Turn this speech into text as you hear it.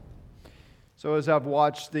So as I've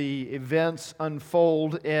watched the events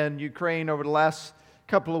unfold in Ukraine over the last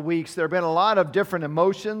couple of weeks, there have been a lot of different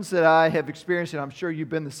emotions that I have experienced, and I'm sure you've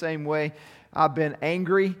been the same way. I've been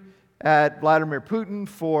angry at Vladimir Putin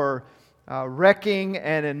for wrecking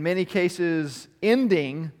and in many cases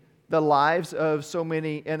ending the lives of so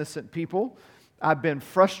many innocent people. I've been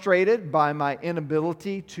frustrated by my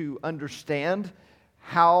inability to understand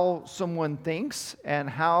how someone thinks and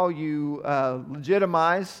how you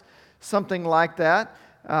legitimize something like that.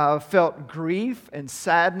 Felt grief and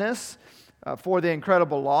sadness for the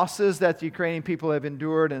incredible losses that the Ukrainian people have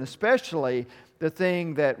endured, and especially the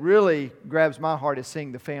thing that really grabs my heart is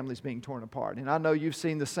seeing the families being torn apart. And I know you've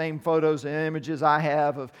seen the same photos and images I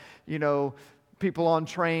have of, people on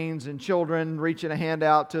trains and children reaching a hand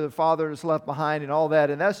out to the father that's left behind and all that.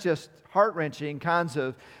 And that's just heart-wrenching kinds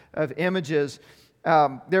of images.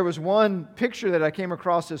 There was one picture that I came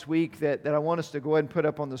across this week that I want us to go ahead and put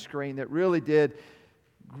up on the screen that really did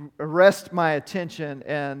arrest my attention,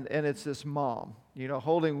 and it's this mom,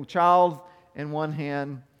 holding a child in one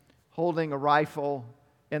hand, holding a rifle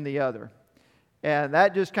in the other. And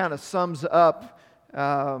that just kind of sums up,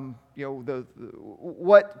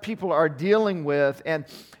 what people are dealing with. And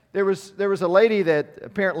there was a lady that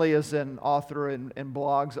apparently is an author and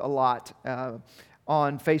blogs a lot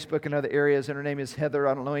on Facebook and other areas, and her name is Heather.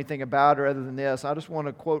 I don't know anything about her other than this. I just want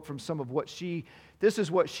to quote from some of this is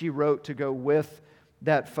what she wrote to go with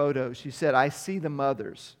that photo. She said, "I see the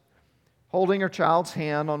mothers holding her child's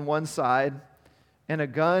hand on one side and a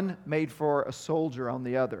gun made for a soldier on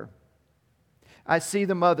the other. I see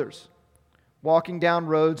the mothers walking down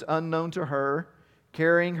roads unknown to her,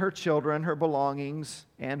 carrying her children, her belongings,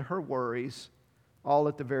 and her worries, all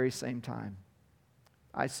at the very same time.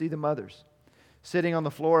 I see the mothers sitting on the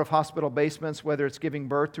floor of hospital basements, whether it's giving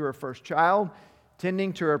birth to her first child,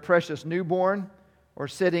 tending to her precious newborn, or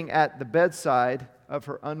sitting at the bedside of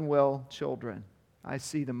her unwell children. I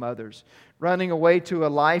see the mothers running away to a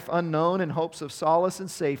life unknown in hopes of solace and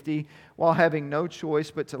safety, while having no choice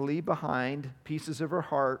but to leave behind pieces of her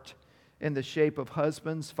heart in the shape of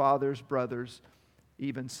husbands, fathers, brothers,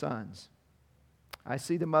 even sons. I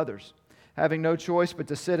see the mothers having no choice but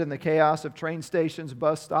to sit in the chaos of train stations,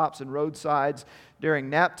 bus stops, and roadsides during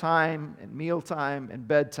nap time and mealtime and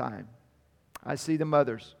bedtime. I see the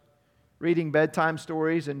mothers reading bedtime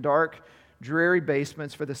stories in dark, dreary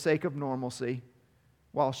basements for the sake of normalcy,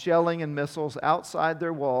 while shelling and missiles outside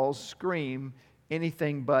their walls scream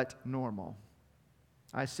anything but normal.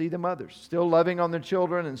 I see the mothers still loving on their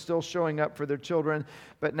children and still showing up for their children,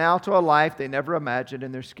 but now to a life they never imagined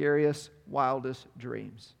in their scariest, wildest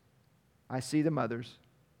dreams. I see the mothers.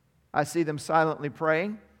 I see them silently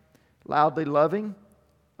praying, loudly loving,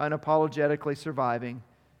 unapologetically surviving.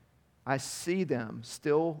 I see them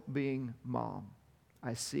still being mom.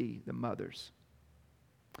 I see the mothers."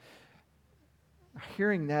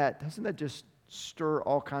 Hearing that, doesn't that just stir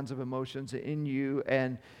all kinds of emotions in you?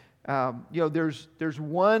 And there's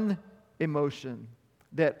one emotion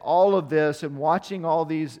that all of this and watching all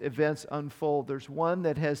these events unfold, there's one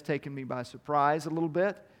that has taken me by surprise a little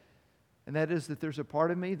bit, and that is that there's a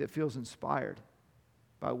part of me that feels inspired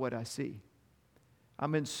by what I see.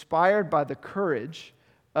 I'm inspired by the courage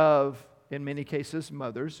of, in many cases,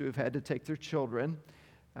 mothers who have had to take their children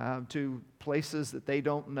to places that they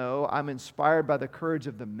don't know. I'm inspired by the courage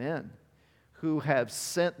of the men who have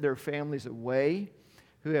sent their families away,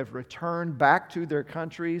 who have returned back to their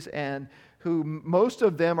countries, and who most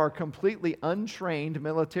of them are completely untrained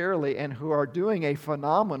militarily and who are doing a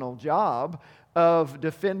phenomenal job of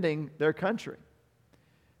defending their country.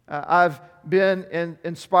 I've been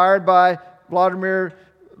inspired by Vladimir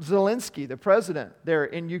Zelensky, the president there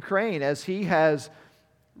in Ukraine, as he has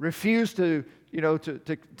refused to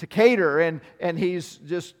cater, and he's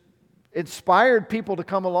just inspired people to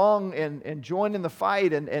come along and join in the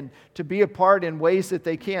fight and to be a part in ways that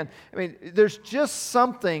they can. I mean, there's just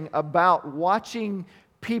something about watching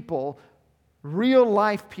people, real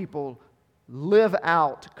life people, live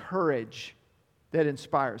out courage that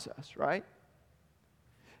inspires us, right?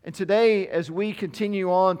 And today, as we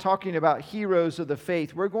continue on talking about heroes of the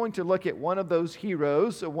faith, we're going to look at one of those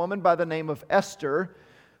heroes, a woman by the name of Esther,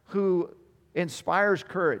 who inspires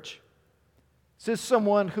courage. This is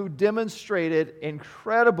someone who demonstrated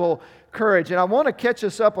incredible courage. And I want to catch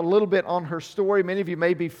us up a little bit on her story. Many of you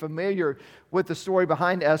may be familiar with the story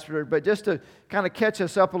behind Esther, but just to kind of catch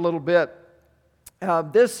us up a little bit,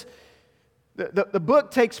 the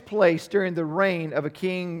book takes place during the reign of a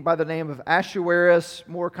king by the name of Ahasuerus,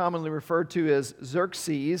 more commonly referred to as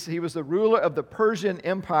Xerxes. He was the ruler of the Persian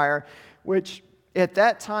Empire, which at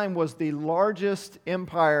that time was the largest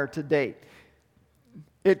empire to date.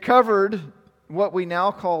 It covered what we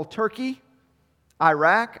now call Turkey,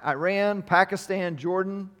 Iraq, Iran, Pakistan,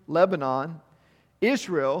 Jordan, Lebanon,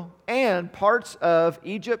 Israel, and parts of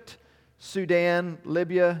Egypt, Sudan,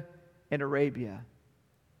 Libya, and Arabia.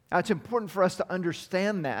 Now, it's important for us to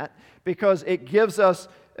understand that because it gives us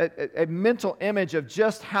a mental image of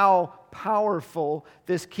just how powerful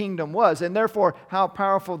this kingdom was, and therefore how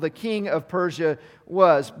powerful the king of Persia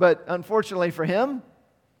was. But unfortunately for him,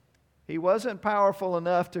 he wasn't powerful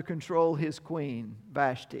enough to control his queen,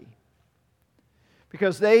 Vashti.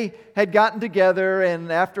 Because they had gotten together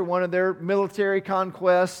and after one of their military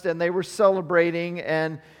conquests, and they were celebrating,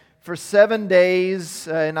 and for 7 days,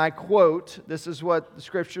 and I quote, this is what the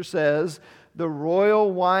scripture says, the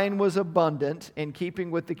royal wine was abundant in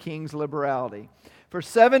keeping with the king's liberality. For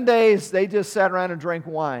 7 days, they just sat around and drank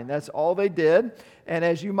wine. That's all they did. And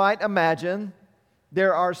as you might imagine,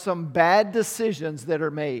 there are some bad decisions that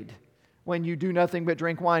are made when you do nothing but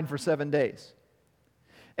drink wine for 7 days.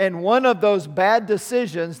 And one of those bad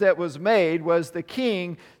decisions that was made was the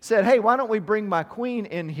king said, hey, why don't we bring my queen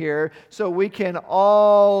in here so we can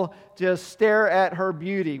all just stare at her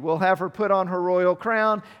beauty. We'll have her put on her royal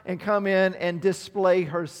crown and come in and display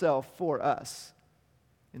herself for us.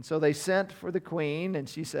 And so they sent for the queen, and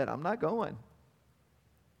she said, I'm not going.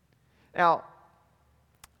 Now,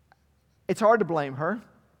 it's hard to blame her.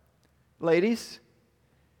 Ladies,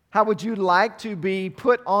 how would you like to be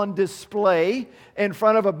put on display in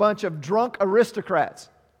front of a bunch of drunk aristocrats?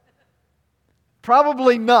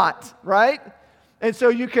 Probably not, right? And so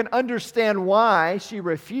you can understand why she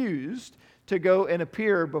refused to go and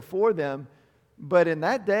appear before them. But in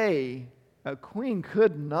that day, a queen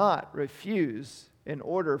could not refuse an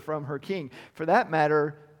order from her king. For that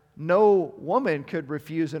matter, no woman could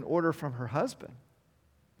refuse an order from her husband.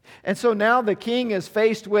 And so now the king is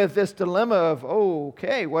faced with this dilemma of,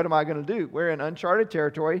 okay, what am I going to do? We're in uncharted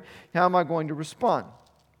territory. How am I going to respond?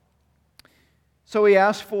 So he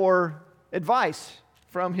asked for advice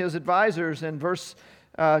from his advisors in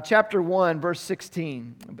chapter 1, verse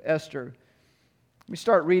 16 of Esther. Let me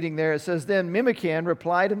start reading there. It says, Then Memucan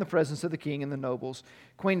replied in the presence of the king and the nobles,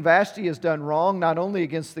 Queen Vashti has done wrong not only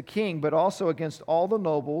against the king, but also against all the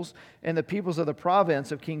nobles and the peoples of the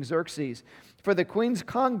province of King Xerxes. For the queen's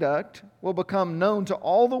conduct will become known to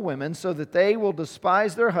all the women, so that they will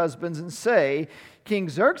despise their husbands and say, King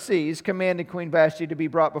Xerxes commanded Queen Vashti to be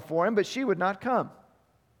brought before him, but she would not come.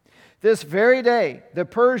 This very day, the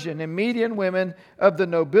Persian and Median women of the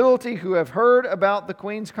nobility who have heard about the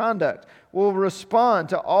queen's conduct will respond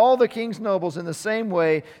to all the king's nobles in the same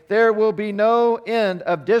way. There will be no end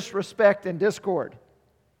of disrespect and discord.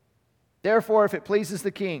 Therefore, if it pleases the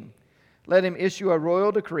king, let him issue a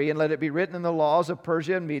royal decree, and let it be written in the laws of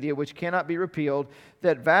Persia and Media, which cannot be repealed,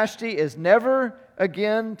 that Vashti is never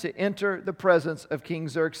again to enter the presence of King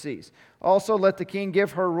Xerxes. Also, let the king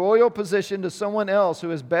give her royal position to someone else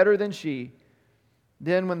who is better than she.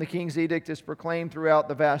 Then, when the king's edict is proclaimed throughout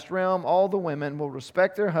the vast realm, all the women will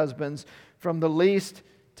respect their husbands from the least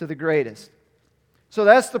to the greatest. So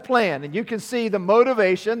that's the plan. And you can see the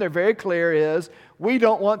motivation, they're very clear, is we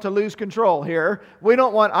don't want to lose control here. We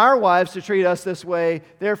don't want our wives to treat us this way.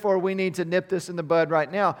 Therefore, we need to nip this in the bud right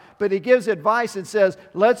now. But he gives advice and says,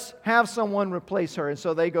 let's have someone replace her. And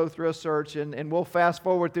so they go through a search, and we'll fast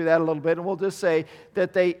forward through that a little bit. And we'll just say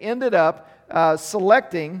that they ended up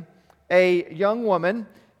selecting a young woman,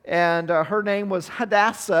 and her name was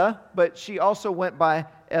Hadassah, but she also went by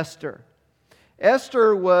Esther.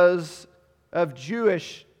 Esther was of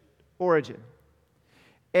Jewish origin.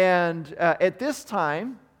 And at this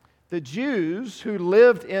time, the Jews who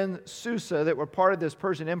lived in Susa that were part of this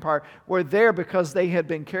Persian Empire were there because they had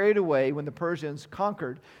been carried away when the Persians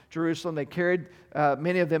conquered Jerusalem. They carried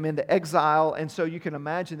many of them into exile. And so you can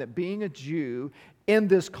imagine that being a Jew in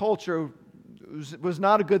this culture was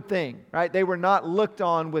not a good thing, right? They were not looked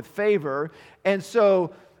on with favor. And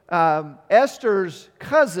so Esther's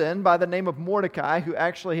cousin by the name of Mordecai, who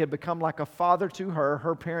actually had become like a father to her.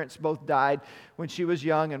 Her parents both died when she was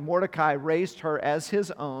young, and Mordecai raised her as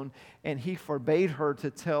his own, and he forbade her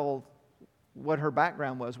to tell what her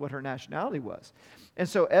background was, what her nationality was. And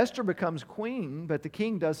so Esther becomes queen, but the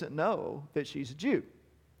king doesn't know that she's a Jew.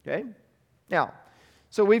 Okay? Now,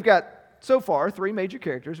 so we've got so far, three major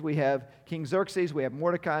characters. We have King Xerxes, we have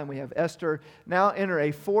Mordecai, and we have Esther. Now enter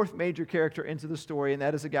a fourth major character into the story, and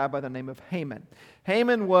that is a guy by the name of Haman.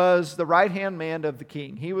 Haman was the right-hand man of the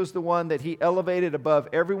king. He was the one that he elevated above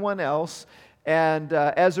everyone else. And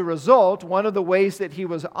as a result, one of the ways that he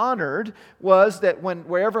was honored was that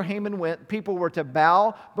wherever Haman went, people were to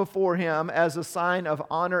bow before him as a sign of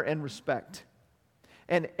honor and respect.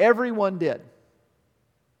 And everyone did,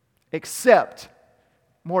 except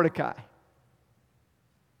Mordecai.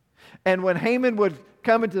 And when Haman would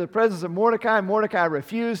come into the presence of Mordecai, Mordecai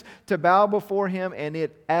refused to bow before him, and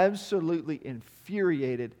it absolutely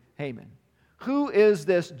infuriated Haman. Who is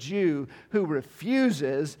this Jew who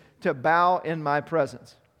refuses to bow in my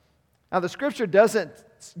presence? Now, the scripture doesn't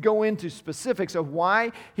go into specifics of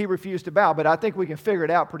why he refused to bow, but I think we can figure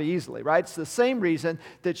it out pretty easily, right? It's the same reason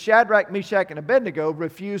that Shadrach, Meshach, and Abednego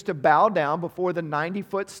refused to bow down before the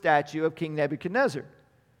 90-foot statue of King Nebuchadnezzar.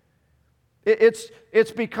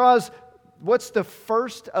 It's because what's the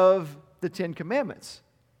first of the Ten Commandments?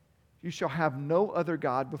 You shall have no other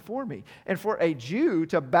God before me. And for a Jew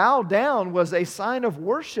to bow down was a sign of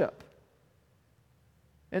worship.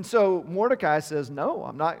 And so Mordecai says, no,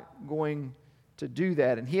 I'm not going to do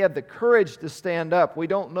that. And he had the courage to stand up. We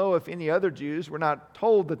don't know if any other Jews, we're not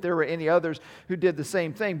told that there were any others who did the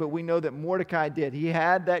same thing, but we know that Mordecai did. He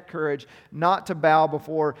had that courage not to bow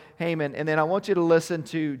before Haman. And then I want you to listen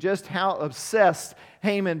to just how obsessed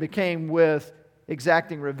Haman became with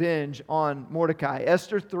exacting revenge on Mordecai.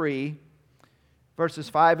 Esther 3, verses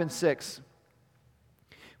 5 and 6.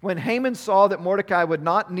 When Haman saw that Mordecai would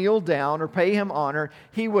not kneel down or pay him honor,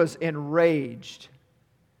 he was enraged.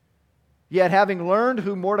 Yet having learned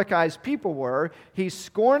who Mordecai's people were, he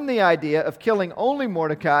scorned the idea of killing only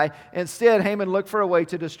Mordecai. Instead, Haman looked for a way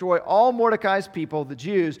to destroy all Mordecai's people, the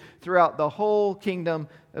Jews, throughout the whole kingdom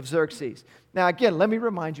of Xerxes. Now again, let me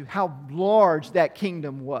remind you how large that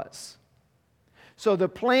kingdom was. So the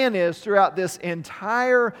plan is throughout this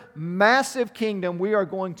entire massive kingdom, we are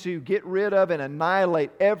going to get rid of and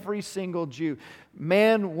annihilate every single Jew.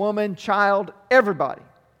 Man, woman, child, everybody.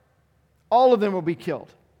 All of them will be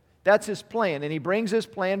killed. That's his plan. And he brings his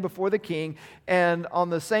plan before the king. And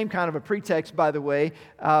on the same kind of a pretext, by the way,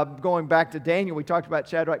 going back to Daniel, we talked about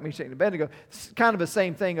Shadrach, Meshach, and Abednego. It's kind of the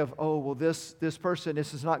same thing of, oh, well, this person,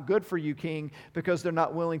 this is not good for you, king, because they're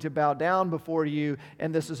not willing to bow down before you,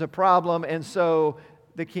 and this is a problem. And so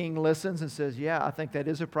the king listens and says, yeah, I think that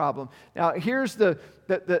is a problem. Now, here's the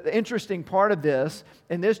interesting part of this,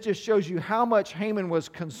 and this just shows you how much Haman was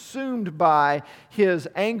consumed by his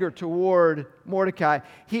anger toward Mordecai.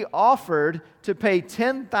 He offered to pay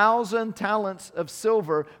 10,000 talents of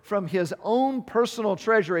silver from his own personal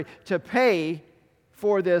treasury to pay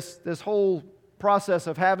for this whole process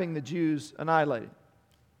of having the Jews annihilated.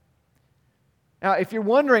 Now, if you're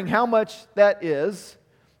wondering how much that is,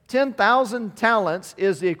 10,000 talents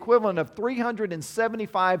is the equivalent of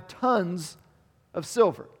 375 tons of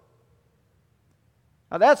silver.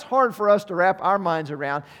 Now that's hard for us to wrap our minds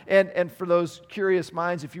around. And for those curious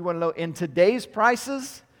minds, if you want to know in today's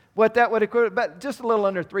prices, what that would equate, but just a little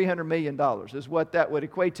under $300 million is what that would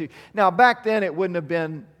equate to. Now back then it wouldn't have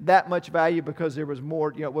been that much value because there was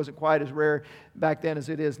more, it wasn't quite as rare back then as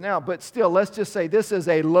it is now. But still, let's just say this is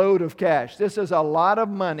a load of cash. This is a lot of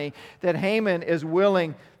money that Haman is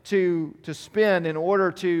willing to spend in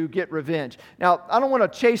order to get revenge. Now, I don't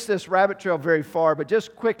want to chase this rabbit trail very far, but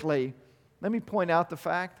just quickly, let me point out the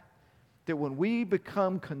fact that when we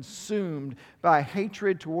become consumed by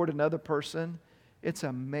hatred toward another person, it's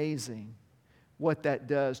amazing what that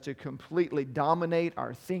does to completely dominate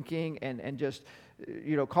our thinking and just,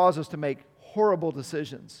 cause us to make horrible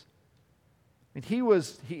decisions. And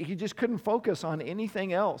he just couldn't focus on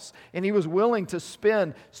anything else. And he was willing to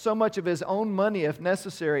spend so much of his own money, if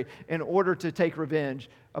necessary, in order to take revenge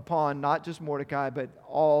upon not just Mordecai, but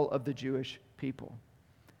all of the Jewish people.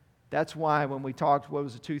 That's why when we talked,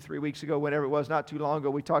 2-3 weeks ago, whenever it was, not too long ago,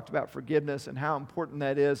 we talked about forgiveness and how important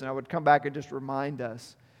that is. And I would come back and just remind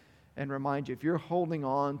us and remind you, if you're holding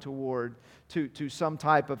on to some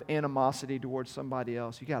type of animosity towards somebody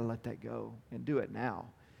else, you got to let that go and do it now.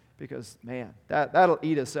 Because, man, that'll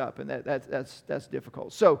eat us up, and that's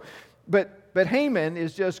difficult. So, but Haman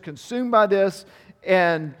is just consumed by this,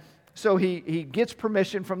 and so he gets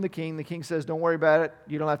permission from the king. The king says, don't worry about it.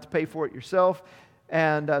 You don't have to pay for it yourself.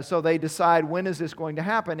 And so they decide, when is this going to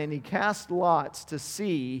happen? And he casts lots to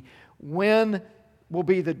see when will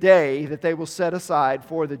be the day that they will set aside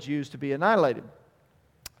for the Jews to be annihilated.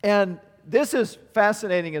 And this is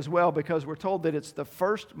fascinating as well because we're told that it's the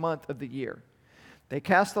first month of the year. They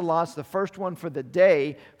cast the lots. The first one for the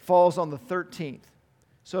day falls on the 13th.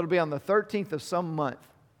 So it'll be on the 13th of some month.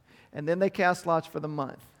 And then they cast lots for the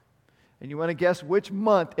month. And you want to guess which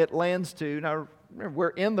month it lands to. Now, remember, we're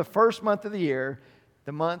in the first month of the year.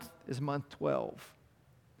 The month is month 12.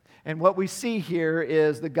 And what we see here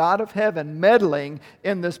is the God of heaven meddling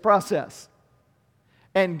in this process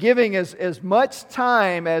and giving as much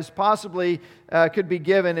time as possibly could be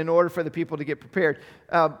given in order for the people to get prepared.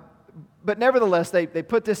 But nevertheless, they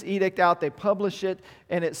put this edict out, they publish it,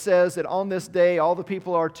 and it says that on this day, all the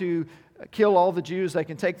people are to kill all the Jews. They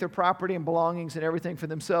can take their property and belongings and everything for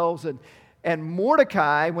themselves. And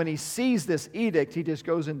Mordecai, when he sees this edict, he just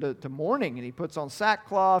goes into mourning, and he puts on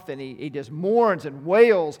sackcloth, and he just mourns and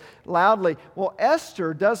wails loudly. Well,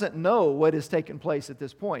 Esther doesn't know what has taken place at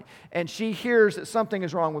this point. And she hears that something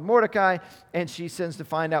is wrong with Mordecai, and she sends to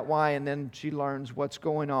find out why, and then she learns what's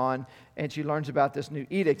going on, and she learns about this new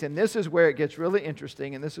edict. And this is where it gets really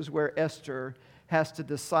interesting, and this is where Esther has to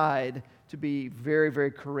decide to be very, very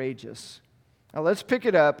courageous. Now, let's pick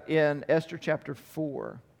it up in Esther chapter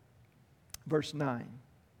 4. Verse 9.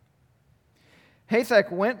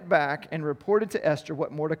 Hathach went back and reported to Esther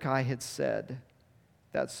what Mordecai had said.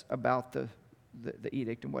 That's about the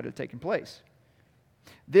edict and what had taken place.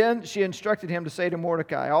 Then she instructed him to say to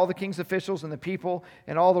Mordecai, all the king's officials and the people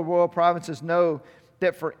and all the royal provinces know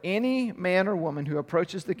that for any man or woman who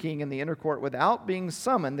approaches the king in the inner court without being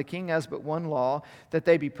summoned, the king has but one law, that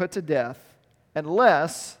they be put to death,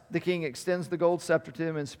 unless the king extends the gold scepter to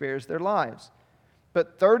them and spares their lives.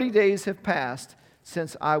 But 30 days have passed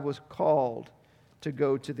since I was called to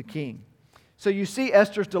go to the king. So you see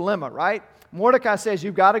Esther's dilemma, right? Mordecai says,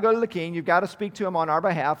 you've got to go to the king. You've got to speak to him on our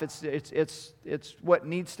behalf. It's what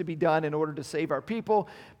needs to be done in order to save our people.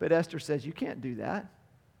 But Esther says, you can't do that.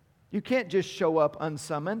 You can't just show up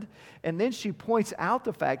unsummoned. And then she points out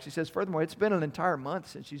the fact, she says, furthermore, it's been an entire month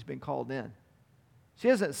since she's been called in. She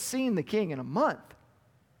hasn't seen the king in a month.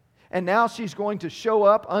 And now she's going to show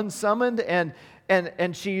up unsummoned, and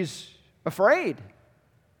she's afraid.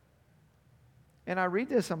 And I read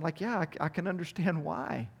this, I'm like, yeah, I can understand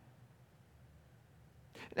why.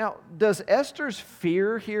 Now, does Esther's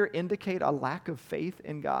fear here indicate a lack of faith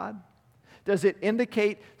in God? Does it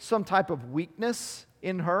indicate some type of weakness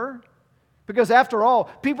in her? Because after all,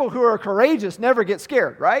 people who are courageous never get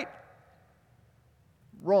scared, right?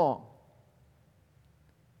 Wrong.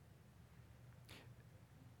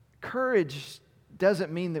 Courage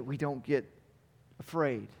doesn't mean that we don't get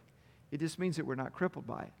afraid. It just means that we're not crippled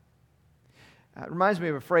by it. It reminds me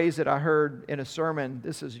of a phrase that I heard in a sermon.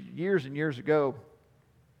 This is years and years ago.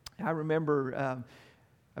 I remember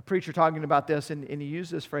a preacher talking about this, and he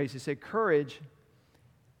used this phrase. He said, courage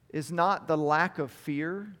is not the lack of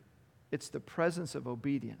fear, it's the presence of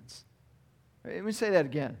obedience. Let me say that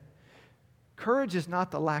again. Courage is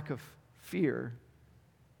not the lack of fear,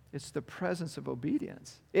 it's the presence of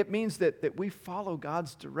obedience. It means that we follow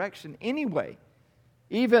God's direction anyway,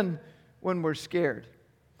 even when we're scared.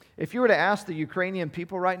 If you were to ask the Ukrainian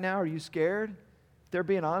people right now, are you scared? They're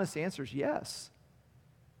being honest, the answer is yes.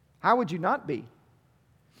 How would you not be?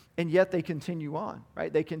 And yet they continue on,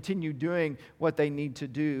 right? They continue doing what they need to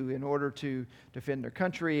do in order to defend their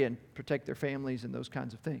country and protect their families and those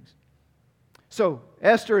kinds of things. So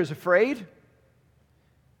Esther is afraid,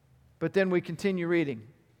 but then we continue reading.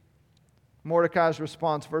 Mordecai's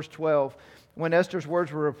response, verse 12. When Esther's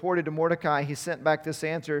words were reported to Mordecai, he sent back this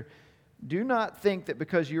answer, do not think that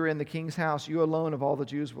because you are in the king's house, you alone of all the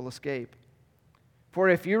Jews will escape. For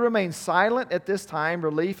if you remain silent at this time,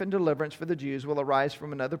 relief and deliverance for the Jews will arise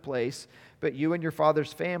from another place, but you and your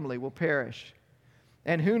father's family will perish.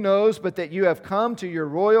 And who knows but that you have come to your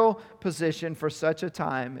royal position for such a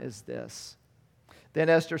time as this. Then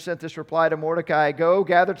Esther sent this reply to Mordecai, go,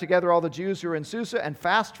 gather together all the Jews who are in Susa and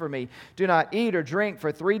fast for me. Do not eat or drink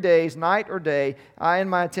for 3 days, night or day. I and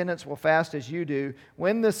my attendants will fast as you do.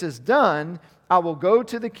 When this is done, I will go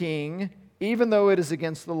to the king, even though it is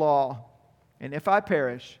against the law. And if I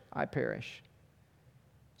perish, I perish.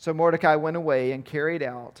 So Mordecai went away and carried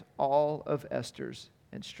out all of Esther's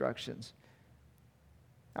instructions.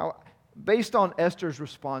 Now, based on Esther's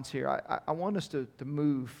response here, I want us to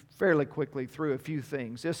move fairly quickly through a few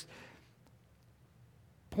things. Just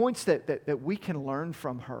points that we can learn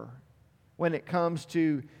from her when it comes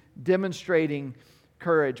to demonstrating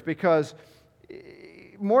courage. Because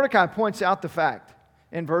Mordecai points out the fact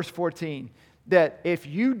in verse 14 that if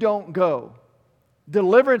you don't go,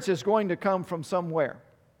 deliverance is going to come from somewhere.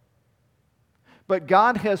 But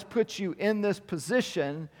God has put you in this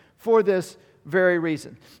position for this very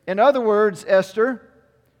reason. In other words, Esther,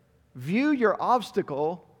 view your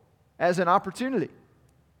obstacle as an opportunity.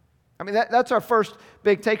 I mean, that's our first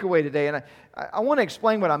big takeaway today. And I want to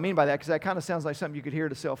explain what I mean by that, because that kind of sounds like something you could hear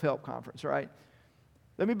at a self-help conference, right?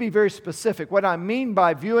 Let me be very specific. What I mean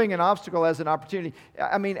by viewing an obstacle as an opportunity,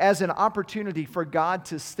 I mean as an opportunity for God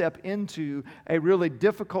to step into a really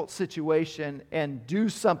difficult situation and do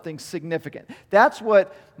something significant. That's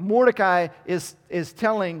what Mordecai is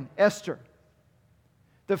telling Esther.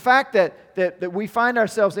 The fact that we find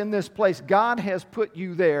ourselves in this place, God has put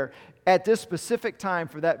you there at this specific time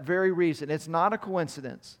for that very reason. It's not a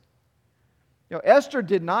coincidence. Esther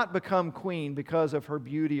did not become queen because of her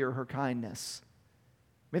beauty or her kindness.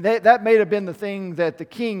 I mean, that may have been the thing that the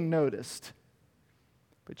king noticed.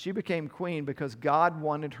 But she became queen because God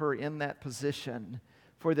wanted her in that position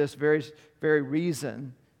for this very, very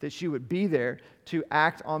reason, that she would be there to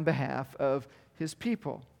act on behalf of His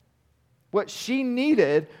people. What she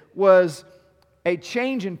needed was a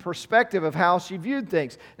change in perspective of how she viewed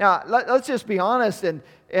things. Now, let's just be honest and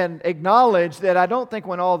acknowledge that I don't think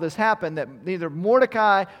when all this happened that neither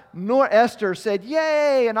Mordecai nor Esther said,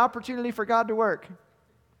 "Yay, an opportunity for God to work."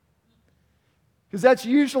 Because that's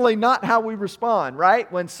usually not how we respond,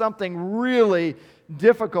 right? When something really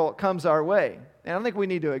difficult comes our way. And I think we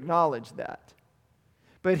need to acknowledge that.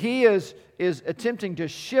 But he is attempting to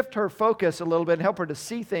shift her focus a little bit and help her to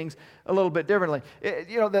see things a little bit differently.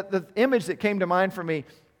 The image that came to mind for me,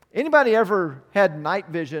 anybody ever had night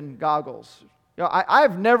vision goggles?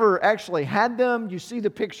 I've never actually had them. You see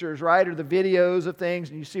the pictures, right, or the videos of things,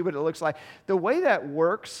 and you see what it looks like. The way that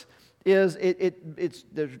works is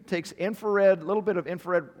it takes infrared, a little bit of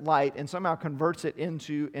infrared light, and somehow converts it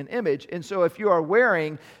into an image. And so if you are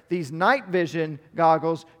wearing these night vision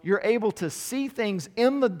goggles, you're able to see things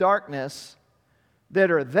in the darkness that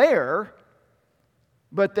are there,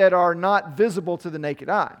 but that are not visible to the naked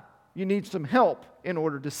eye. You need some help in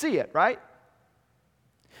order to see it, right?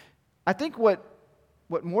 I think what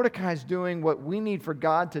Mordecai's doing, what we need for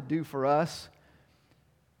God to do for us,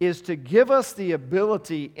 is to give us the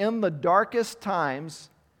ability in the darkest times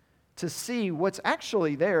to see what's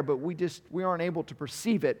actually there, but we aren't able to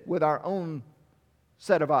perceive it with our own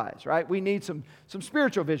set of eyes, right? We need some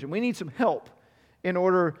spiritual vision. We need some help in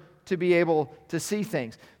order to be able to see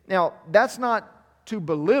things. Now, that's not to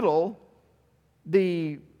belittle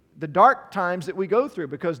the dark times that we go through,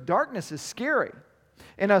 because darkness is scary.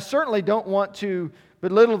 And I certainly don't want to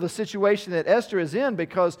belittle the situation that Esther is in,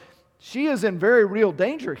 because she is in very real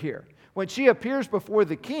danger here. When she appears before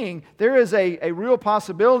the king, there is a real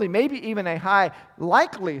possibility, maybe even a high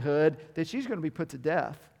likelihood, that she's going to be put to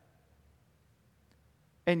death.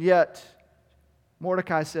 And yet,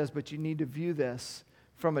 Mordecai says, but you need to view this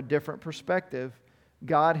from a different perspective.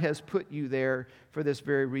 God has put you there for this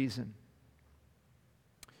very reason.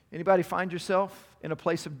 Anybody find yourself in a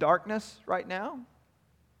place of darkness right now?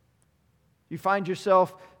 You find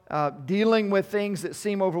yourself dealing with things that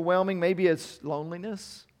seem overwhelming. Maybe it's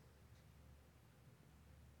loneliness.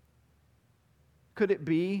 Could it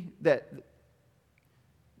be that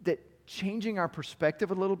changing our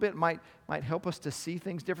perspective a little bit might help us to see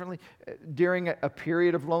things differently during a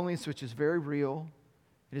period of loneliness, which is very real?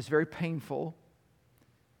 It is very painful.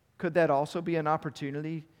 Could that also be an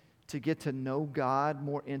opportunity to get to know God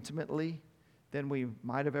more intimately than we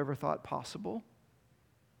might have ever thought possible?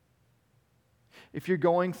 If you're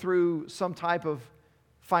going through some type of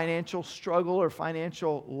financial struggle or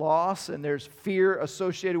financial loss, and there's fear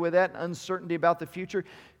associated with that and uncertainty about the future,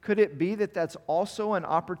 could it be that that's also an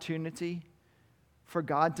opportunity for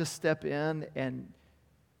God to step in and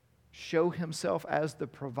show Himself as the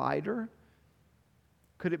provider?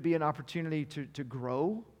 Could it be an opportunity to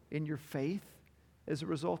grow in your faith as a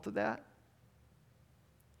result of that?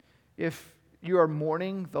 If you are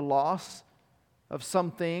mourning the loss of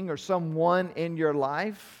something or someone in your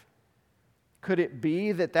life, could it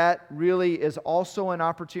be that really is also an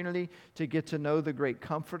opportunity to get to know the great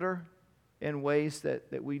Comforter in ways that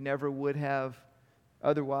we never would have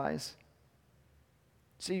otherwise?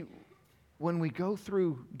 See, when we go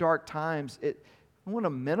through dark times, I want to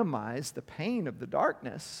minimize the pain of the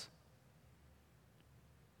darkness.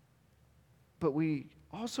 But we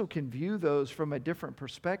also can view those from a different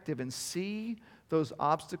perspective and see those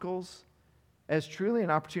obstacles as truly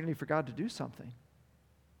an opportunity for God to do something.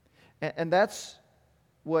 And that's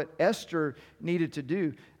what Esther needed to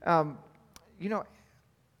do. Can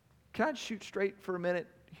I shoot straight for a minute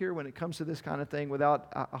here when it comes to this kind of thing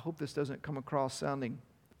without, I hope this doesn't come across sounding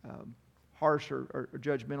harsh or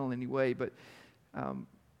judgmental in any way, but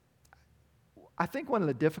I think one of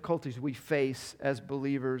the difficulties we face as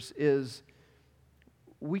believers is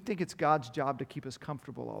we think it's God's job to keep us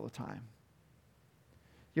comfortable all the time.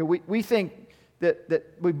 We think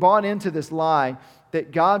that we bought into this lie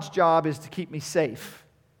that God's job is to keep me safe,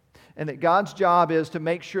 and that God's job is to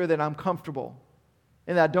make sure that I'm comfortable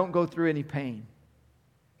and that I don't go through any pain.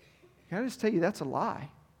 Can I just tell you, that's a lie.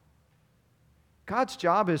 God's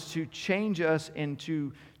job is to change us and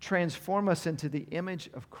to transform us into the image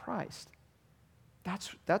of Christ.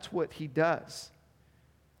 That's what He does.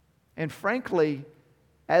 And frankly,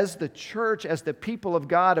 as the church, as the people of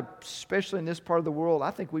God, especially in this part of the world,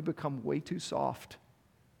 I think we become way too soft.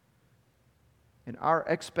 And our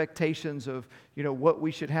expectations of, what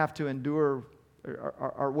we should have to endure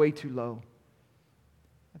are way too low.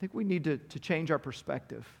 I think we need to change our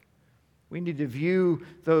perspective. We need to view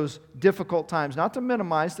those difficult times, not to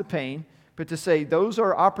minimize the pain, but to say those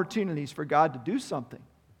are opportunities for God to do something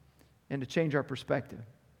and to change our perspective.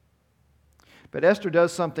 But Esther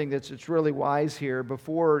does something that's really wise here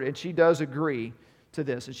and she does agree to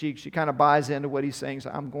this. And she kind of buys into what he's saying. So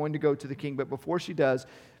I'm going to go to the king. But before she does,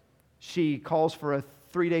 she calls for a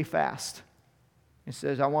 3-day fast. He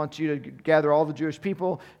says, I want you to gather all the Jewish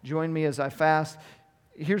people, join me as I fast.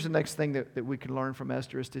 Here's the next thing that we can learn from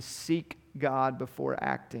Esther is to seek God before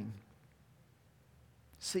acting.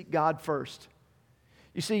 Seek God first.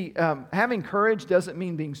 You see, having courage doesn't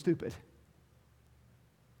mean being stupid.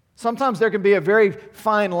 Sometimes there can be a very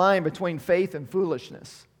fine line between faith and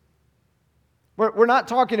foolishness. We're not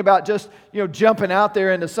talking about just jumping out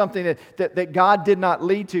there into something that God did not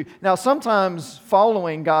lead to. Now, sometimes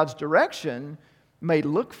following God's direction may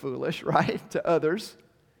look foolish, right, to others.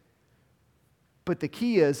 But the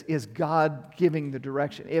key is God giving the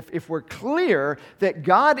direction. If we're clear that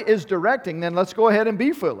God is directing, then let's go ahead and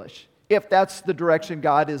be foolish, if that's the direction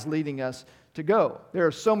God is leading us to go. There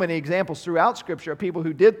are so many examples throughout Scripture of people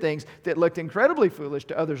who did things that looked incredibly foolish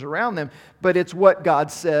to others around them, but it's what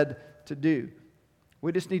God said to do.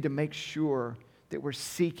 We just need to make sure that we're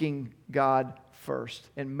seeking God first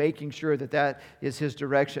and making sure that is His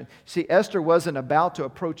direction. See, Esther wasn't about to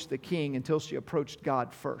approach the king until she approached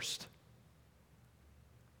God first.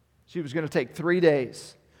 She was going to take 3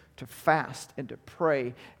 days to fast and to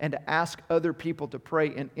pray and to ask other people to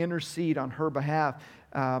pray and intercede on her behalf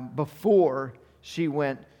before she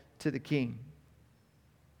went to the king.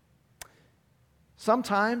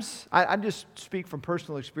 Sometimes, I just speak from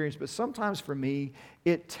personal experience, but sometimes for me,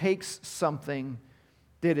 it takes something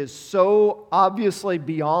that is so obviously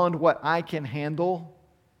beyond what I can handle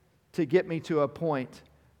to get me to a point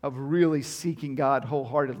of really seeking God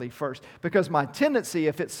wholeheartedly first. Because my tendency,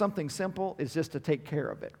 if it's something simple, is just to take care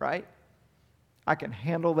of it, right? I can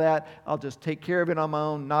handle that. I'll just take care of it on my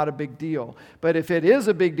own, not a big deal. But if it is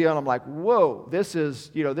a big deal, and I'm like, whoa, this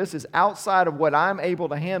is outside of what I'm able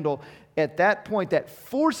to handle, at that point, that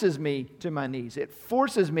forces me to my knees. It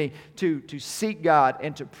forces me to seek God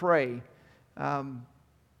and to pray.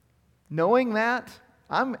 Knowing that,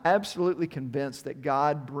 I'm absolutely convinced that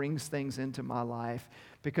God brings things into my life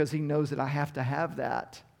because He knows that I have to have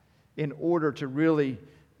that in order to really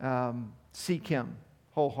seek Him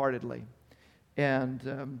wholeheartedly.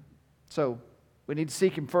 And so we need to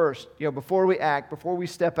seek Him first. Before we act, before we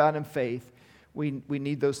step out in faith, we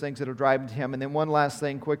need those things that are driving to Him. And then one last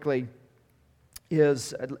thing quickly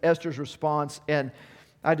is Esther's response. And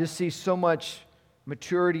I just see so much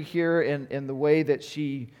maturity here in the way that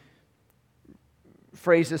she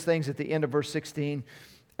phrases things at the end of verse 16.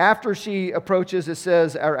 After she approaches, it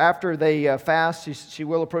says, or after they fast, she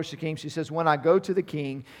will approach the king. She says, when I go to the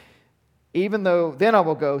king, then I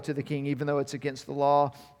will go to the king, even though it's against the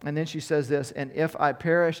law. And then she says this, and if I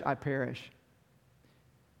perish, I perish.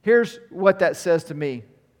 Here's what that says to me.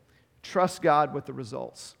 Trust God with the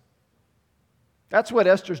results. That's what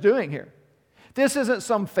Esther's doing here. This isn't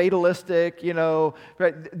some fatalistic,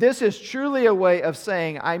 right? This is truly a way of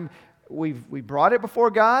saying, we brought it before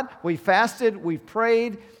God, we fasted, we've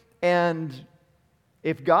prayed, and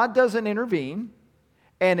if God doesn't intervene,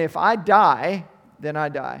 and if I die, then I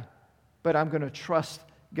die. But I'm going to trust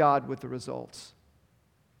God with the results.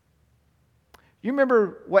 You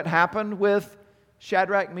remember what happened with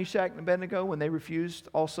Shadrach, Meshach, and Abednego when they refused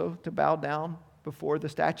also to bow down before the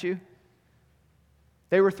statue?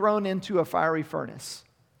 They were thrown into a fiery furnace.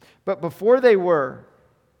 But before they were,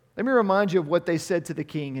 let me remind you of what they said to the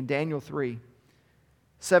king in Daniel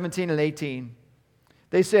 3:17 and 18.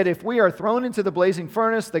 They said, if we are thrown into the blazing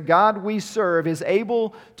furnace, the God we serve is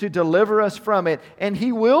able to deliver us from it, and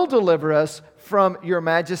He will deliver us from your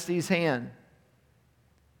majesty's hand.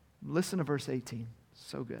 Listen to verse 18.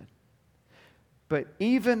 So good. But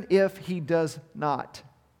even if He does not,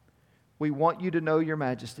 we want you to know, your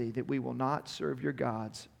majesty, that we will not serve your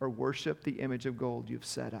gods or worship the image of gold you've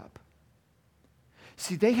set up.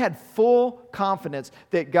 See, they had full confidence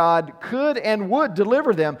that God could and would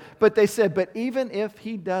deliver them, but they said, but even if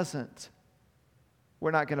He doesn't,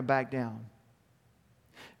 we're not going to back down.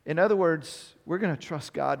 In other words, we're going to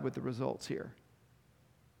trust God with the results here.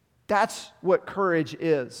 That's what courage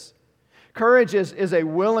is. Courage is a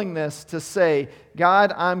willingness to say,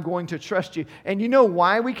 God, I'm going to trust you. And you know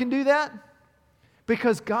why we can do that?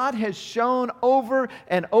 Because God has shown over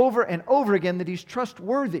and over and over again that He's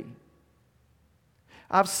trustworthy.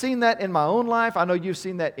 I've seen that in my own life. I know you've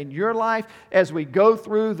seen that in your life. As we go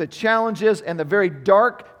through the challenges and the very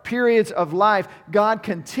dark periods of life, God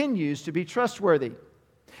continues to be trustworthy.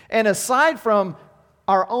 And aside from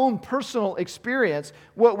our own personal experience,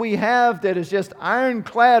 what we have that is just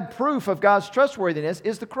ironclad proof of God's trustworthiness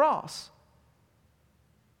is the cross.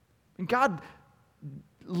 And God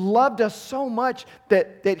loved us so much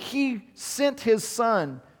that He sent His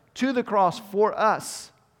Son to the cross for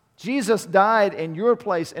us. Jesus died in your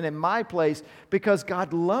place and in my place because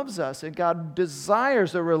God loves us and God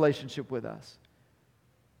desires a relationship with us.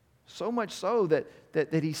 So much so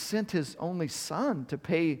that He sent His only Son to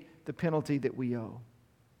pay the penalty that we owe.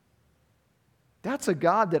 That's a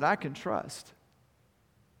God that I can trust.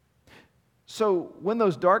 So when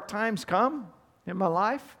those dark times come in my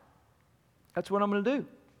life, that's what I'm going to do.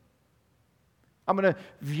 I'm going to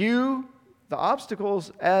view the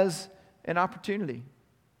obstacles as an opportunity.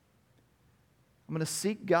 I'm going to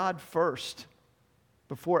seek God first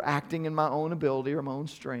before acting in my own ability or my own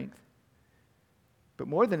strength. But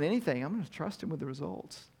more than anything, I'm going to trust Him with the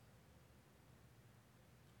results.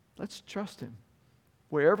 Let's trust Him.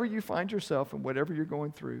 Wherever you find yourself and whatever you're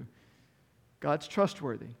going through, God's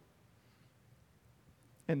trustworthy.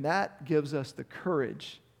 And that gives us the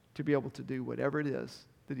courage to be able to do whatever it is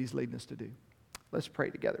that He's leading us to do. Let's pray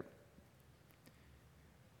together.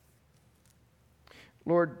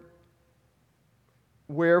 Lord,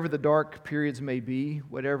 wherever the dark periods may be,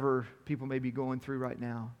 whatever people may be going through right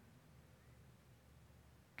now,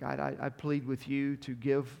 God, I plead with You to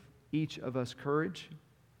give each of us courage.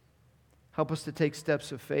 Help us to take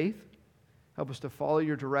steps of faith. Help us to follow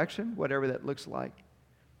Your direction, whatever that looks like.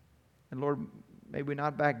 And Lord, may we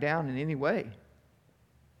not back down in any way,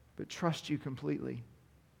 but trust You completely.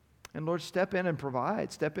 And Lord, step in and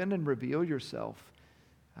provide. Step in and reveal Yourself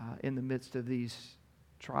in the midst of these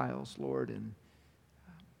trials, Lord. And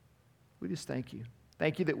we just thank You.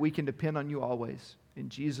 Thank You that we can depend on You always. In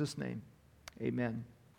Jesus' name, amen.